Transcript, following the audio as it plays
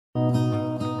This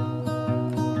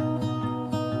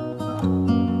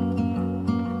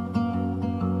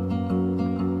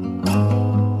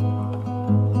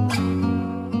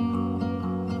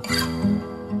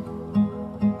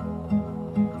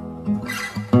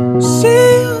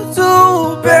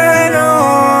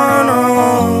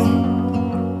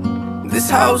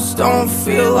house don't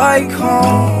feel like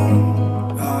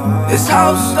home. This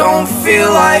house don't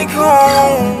feel like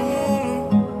home.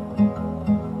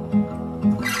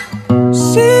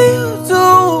 She'll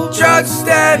do drugs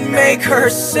that make her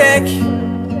sick,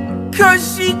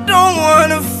 'cause she don't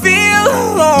wanna feel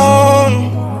alone.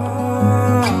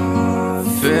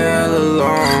 Feel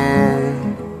alone.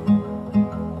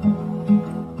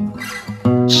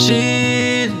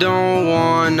 She don't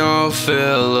wanna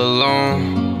feel alone,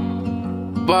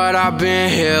 but I've been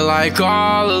here like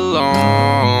all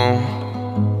along.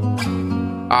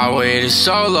 I waited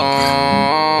so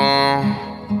long.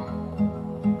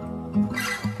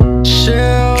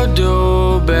 She'll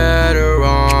do better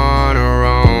on her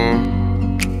own,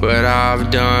 but I've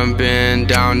done been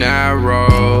down that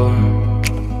road.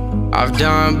 I've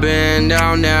done been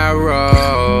down that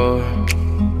road.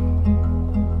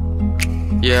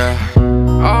 Yeah,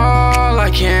 all I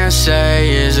can say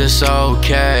is it's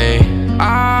okay.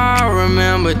 I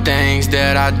remember things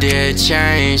that I did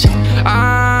change.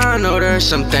 I know there's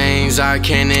some things I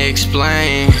can't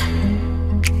explain,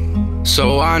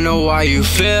 so I know why you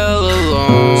feel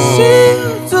alone.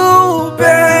 She'll do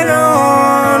better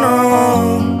on her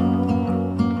own.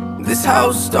 This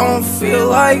house don't feel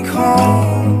like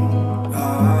home.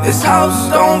 This house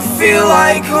don't feel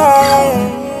like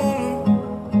home.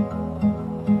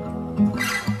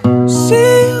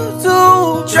 She'll do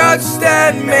drugs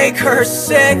that make her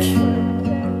sick,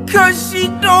 'cause she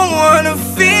don't wanna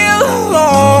feel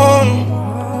alone.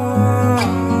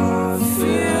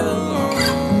 Feel alone.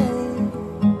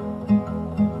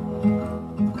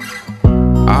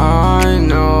 I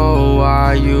know why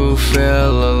you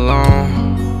feel alone.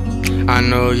 I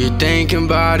know you're thinking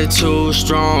about it too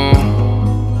strong,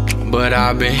 but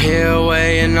I've been here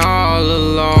waiting all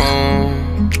alone.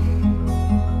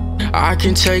 I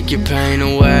can take your pain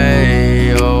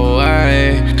away,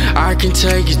 away. I can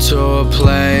take you to a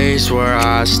place where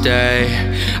I stay.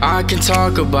 I can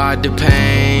talk about the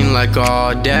pain like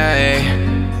all day.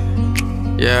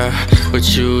 Yeah, but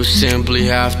you simply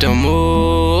have to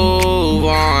move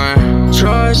on.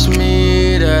 Trust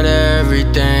me that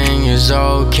everything is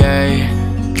okay.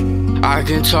 I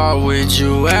can talk with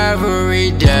you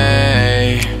every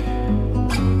day.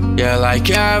 Yeah, like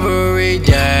every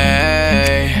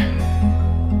day.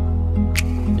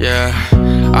 Yeah,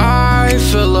 I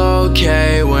feel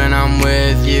okay when I'm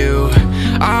with you.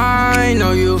 I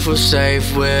know you feel safe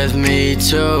with me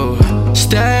too.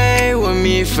 Stay with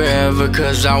me forever,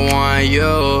 'cause I want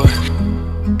you.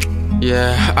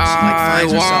 Yeah, I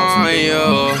want you.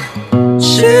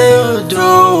 She'll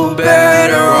do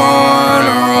better on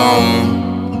her own.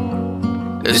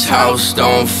 This house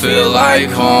don't feel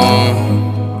like home.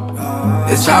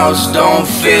 This house don't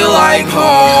feel like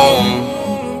home.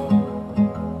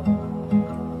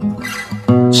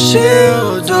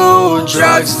 She'll do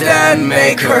drugs that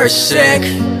make her sick,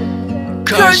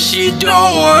 'cause she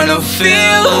don't wanna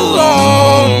feel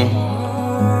alone.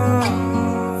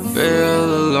 Feel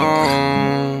alone.